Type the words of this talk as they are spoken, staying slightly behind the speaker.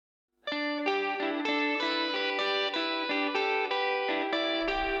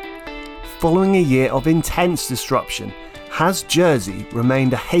Following a year of intense disruption, has Jersey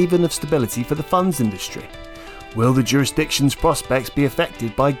remained a haven of stability for the funds industry? Will the jurisdiction's prospects be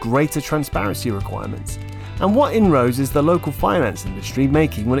affected by greater transparency requirements? And what inroads is the local finance industry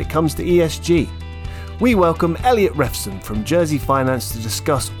making when it comes to ESG? We welcome Elliot Refson from Jersey Finance to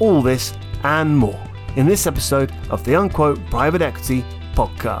discuss all this and more in this episode of the Unquote Private Equity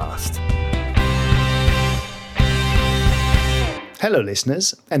Podcast. Hello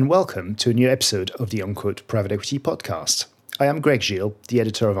listeners, and welcome to a new episode of the Unquote Private Equity Podcast. I am Greg Gilles, the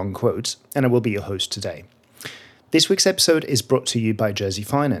editor of Unquote, and I will be your host today. This week's episode is brought to you by Jersey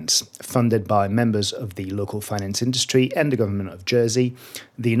Finance, funded by members of the local finance industry and the government of Jersey.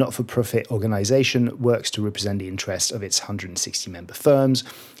 The not-for-profit organisation works to represent the interests of its 160 member firms,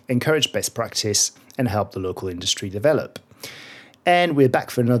 encourage best practice, and help the local industry develop. And we're back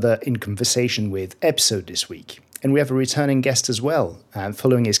for another In Conversation With episode this week. And we have a returning guest as well.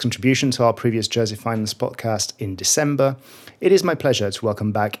 Following his contribution to our previous Jersey Finance podcast in December, it is my pleasure to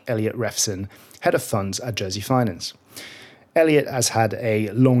welcome back Elliot Refson, Head of Funds at Jersey Finance. Elliot has had a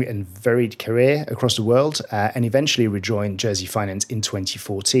long and varied career across the world and eventually rejoined Jersey Finance in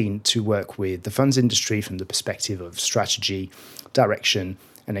 2014 to work with the funds industry from the perspective of strategy, direction,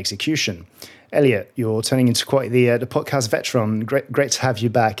 and execution. Elliot, you're turning into quite the podcast veteran. Great to have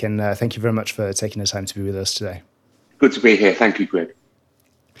you back, and thank you very much for taking the time to be with us today. Good to be here. Thank you, Greg.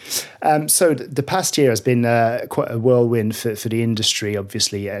 So the past year has been quite a whirlwind for the industry,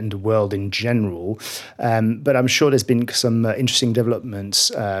 obviously, and the world in general. But I'm sure there's been some interesting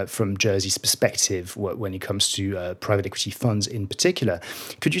developments from Jersey's perspective when it comes to private equity funds in particular.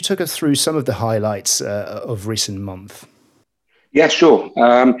 Could you take us through some of the highlights of recent months? Yeah, sure.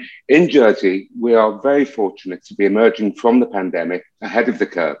 In Jersey, we are very fortunate to be emerging from the pandemic ahead of the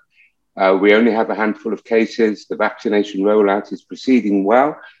curve. We only have a handful of cases. The vaccination rollout is proceeding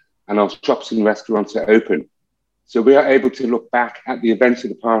well, and our shops and restaurants are open. So we are able to look back at the events of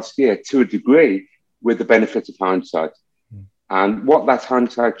the past year to a degree with the benefit of hindsight. And what that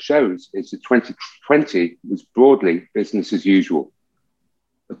hindsight shows is that 2020 was broadly business as usual.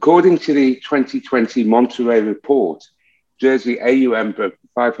 According to the 2020 Monterey report, Jersey AUM broke the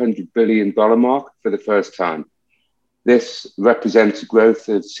 $500 billion mark for the first time. This represents a growth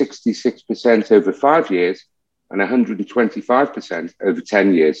of 66% over 5 years and 125% over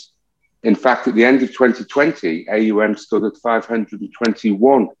 10 years. In fact, at the end of 2020, AUM stood at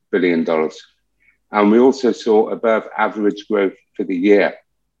 $521 billion. And we also saw above average growth for the year.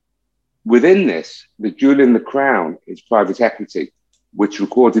 Within this, the jewel in the crown is private equity, which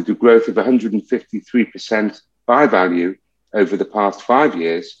recorded a growth of 153% by value over the past 5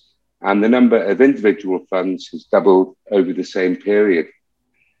 years, and the number of individual funds has doubled over the same period.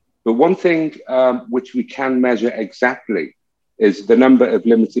 But one thing which we can measure exactly is the number of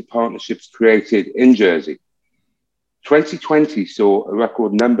limited partnerships created in Jersey. 2020 saw a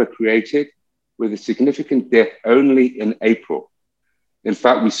record number created with a significant dip only in April. In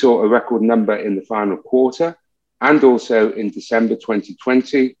fact, we saw a record number in the final quarter and also in December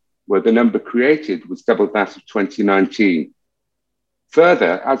 2020, where the number created was double that of 2019.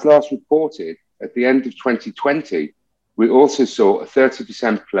 Further, as last reported, at the end of 2020, we also saw a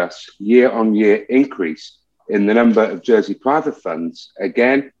 30% plus year-on-year increase in the number of Jersey private funds,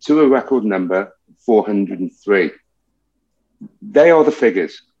 again, to a record number, 403. They are the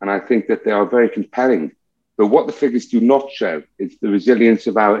figures, and I think that they are very compelling. But what the figures do not show is the resilience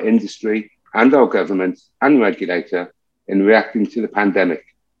of our industry and our government and regulator in reacting to the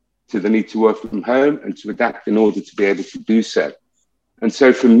pandemic, to the need to work from home and to adapt in order to be able to do so. And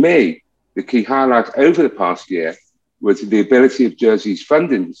so for me, the key highlight over the past year was the ability of Jersey's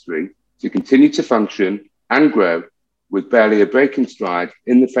fund industry to continue to function and grow with barely a break in stride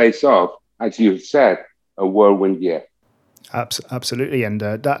in the face of, as you have said, a whirlwind year. Absolutely, and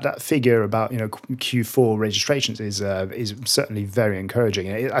that figure about Q4 registrations is certainly very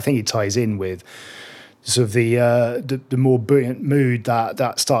encouraging. I think it ties in with sort of the more buoyant mood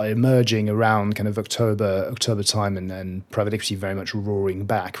that started emerging around kind of October time, and private equity very much roaring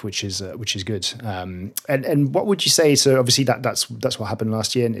back, which is good. And what would you say? So obviously that's what happened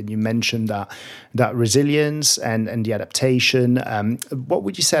last year, and you mentioned that resilience and the adaptation. What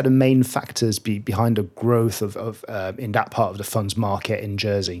would you say are the main factors behind the growth of in that part of the funds market in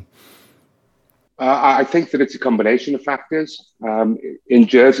Jersey? I think that it's a combination of factors. In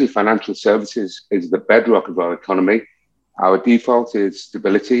Jersey, financial services is the bedrock of our economy. Our default is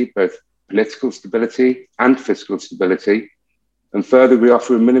stability, both political stability and fiscal stability. And further, we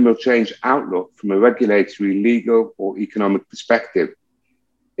offer a minimal change outlook from a regulatory, legal, or economic perspective.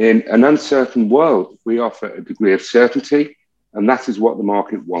 In an uncertain world, we offer a degree of certainty, and that is what the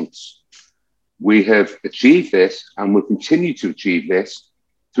market wants. We have achieved this and will continue to achieve this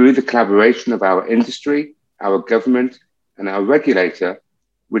through the collaboration of our industry, our government, and our regulator,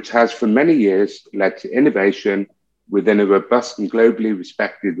 which has for many years led to innovation within a robust and globally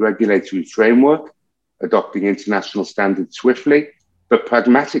respected regulatory framework, adopting international standards swiftly, but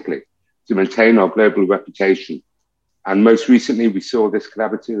pragmatically to maintain our global reputation. And most recently, we saw this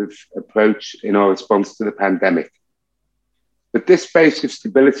collaborative approach in our response to the pandemic. But this space of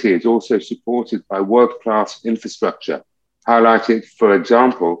stability is also supported by world-class infrastructure, highlighted, for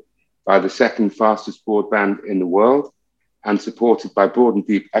example, by the second fastest broadband in the world, and supported by broad and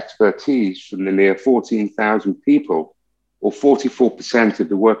deep expertise from the near 14,000 people, or 44% of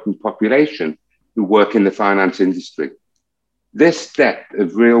the working population, who work in the finance industry. This depth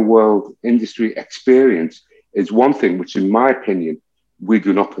of real-world industry experience is one thing which, in my opinion, we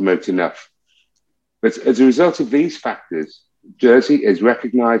do not promote enough. But as a result of these factors, Jersey is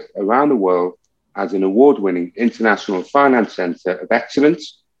recognized around the world as an award-winning international finance center of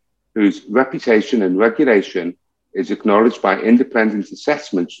excellence, whose reputation and regulation is acknowledged by independent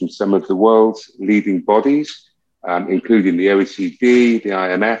assessments from some of the world's leading bodies, including the OECD, the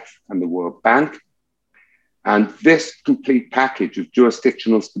IMF, and the World Bank. And this complete package of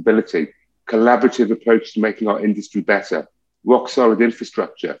jurisdictional stability, collaborative approach to making our industry better, rock-solid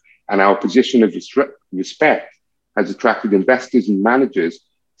infrastructure, and our position of respect has attracted investors and managers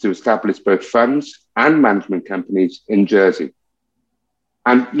to establish both funds and management companies in Jersey.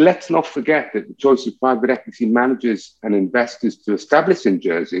 And let's not forget that the choice of private equity managers and investors to establish in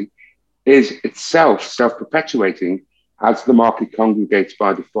Jersey is itself self-perpetuating as the market congregates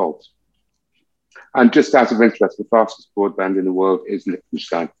by default. And just out of interest, the fastest broadband in the world is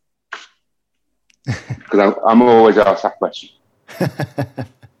Liechtenstein. Because I'm always asked that question.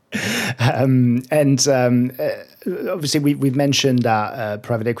 Obviously, we've mentioned that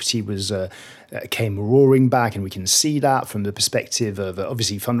private equity came roaring back, and we can see that from the perspective of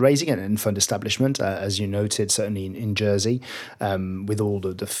obviously fundraising and fund establishment, as you noted, certainly in Jersey, with all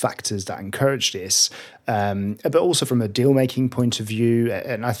the factors that encourage this, but also from a deal-making point of view.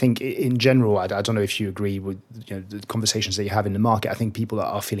 And I think in general, I don't know if you agree with the conversations that you have in the market. I think people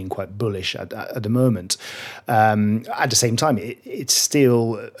are feeling quite bullish at the moment. At the same time, it's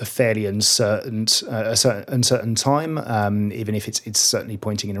still a fairly uncertain time, even if it's certainly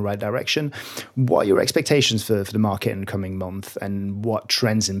pointing in the right direction. What are your expectations for the market in the coming month, and what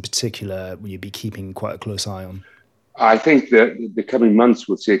trends in particular will you be keeping quite a close eye on? I think that the coming months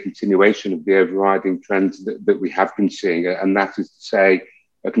will see a continuation of the overriding trends that we have been seeing, and that is to say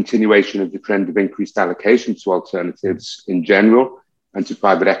a continuation of the trend of increased allocation to alternatives in general and to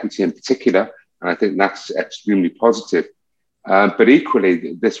private equity in particular. And I think that's extremely positive. But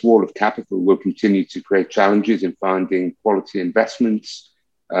equally, this wall of capital will continue to create challenges in finding quality investments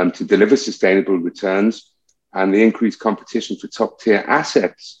to deliver sustainable returns, and the increased competition for top-tier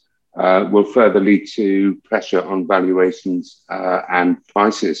assets will further lead to pressure on valuations and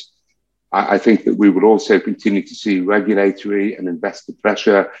prices. I think that we will also continue to see regulatory and investor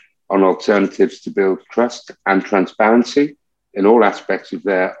pressure on alternatives to build trust and transparency in all aspects of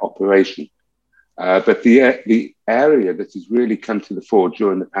their operation. But the area that has really come to the fore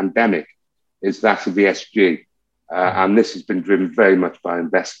during the pandemic is that of ESG. And this has been driven very much by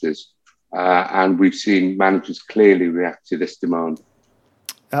investors. And we've seen managers clearly react to this demand.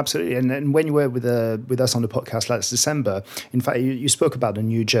 Absolutely. And when you were with us on the podcast last December, in fact, you spoke about the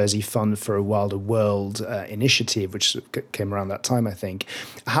New Jersey Fund for a Wilder World initiative, which came around that time, I think.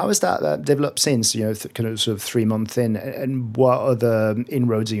 How has that developed since, kind of sort of 3 months in? And what other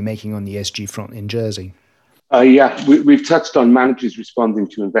inroads are you making on the ESG front in Jersey? We've touched on managers responding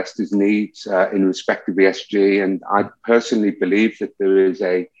to investors' needs in respect of ESG. And I personally believe that there is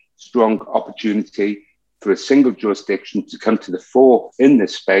a strong opportunity for a single jurisdiction to come to the fore in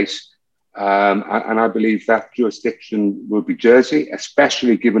this space. And I believe that jurisdiction will be Jersey,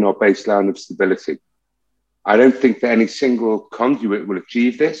 especially given our baseline of stability. I don't think that any single conduit will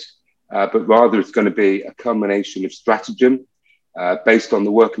achieve this, but rather it's going to be a combination of stratagem based on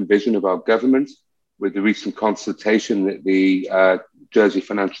the work and vision of our government, with the recent consultation that the Jersey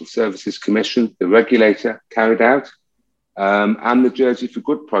Financial Services Commission, the regulator, carried out, and the Jersey for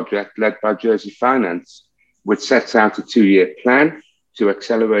Good project led by Jersey Finance, which sets out a 2-year plan to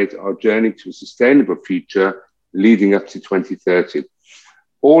accelerate our journey to a sustainable future leading up to 2030.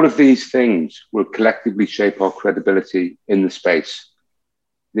 All of these things will collectively shape our credibility in the space.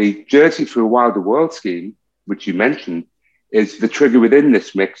 The Jersey for a Wilder World scheme, which you mentioned, is the trigger within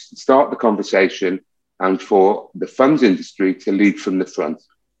this mix to start the conversation and for the funds industry to lead from the front.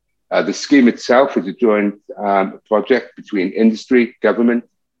 The scheme itself is a joint project between industry, government,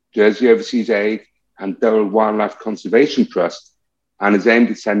 Jersey Overseas Aid, and Durrell Wildlife Conservation Trust, and is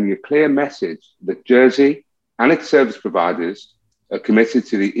aimed at sending a clear message that Jersey and its service providers are committed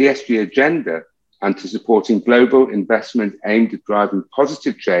to the ESG agenda and to supporting global investment aimed at driving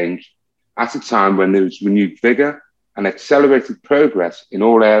positive change at a time when there is renewed vigor and accelerated progress in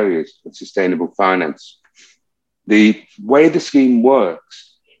all areas of sustainable finance. The way the scheme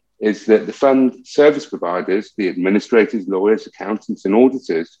works is that the fund service providers, the administrators, lawyers, accountants, and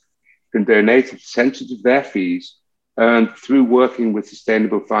auditors, can donate a percentage of their fees earned through working with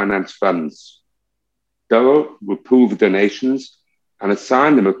sustainable finance funds. Durrell will pool the donations and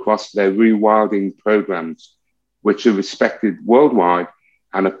assign them across their rewilding programs, which are respected worldwide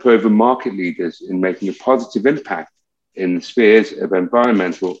and are proven market leaders in making a positive impact in the spheres of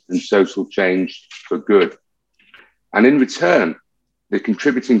environmental and social change for good. And in return, the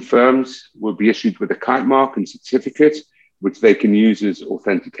contributing firms will be issued with a kite mark and certificate, which they can use as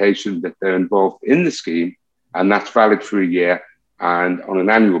authentication that they're involved in the scheme, and that's valid for a year. And on an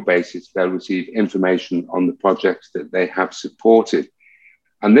annual basis, they'll receive information on the projects that they have supported.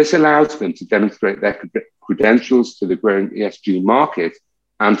 And this allows them to demonstrate their credentials to the growing ESG market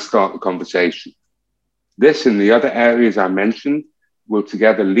and start the conversation. This and the other areas I mentioned will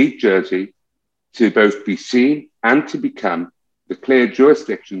together lead Jersey to both be seen and to become the clear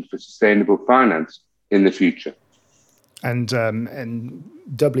jurisdiction for sustainable finance in the future. And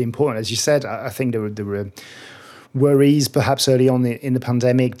doubly important, as you said, I think there were worries perhaps early on in the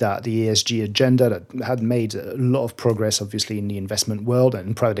pandemic that the ESG agenda that had made a lot of progress, obviously, in the investment world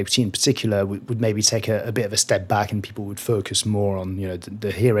and private equity in particular, would maybe take a bit of a step back, and people would focus more on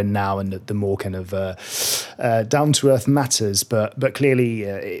the here and now and the more kind of down to earth matters. But clearly,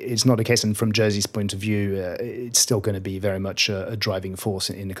 it's not the case. And from Jersey's point of view, it's still going to be very much a driving force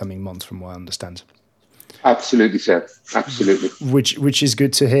in the coming months, from what I understand. Absolutely, sir. Absolutely. Which is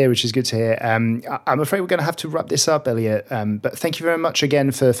good to hear. I'm afraid we're going to have to wrap this up, Elliot. But thank you very much again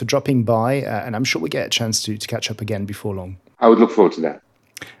for dropping by. And I'm sure we'll get a chance to catch up again before long. I would look forward to that.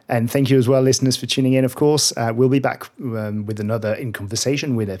 And thank you as well, listeners, for tuning in, of course. We'll be back with another In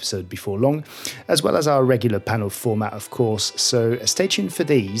Conversation with episode before long, as well as our regular panel format, of course. So stay tuned for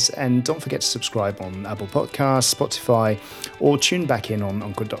these, and don't forget to subscribe on Apple Podcasts, Spotify, or tune back in on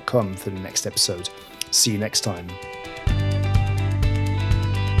Onquote.com for the next episode. See you next time.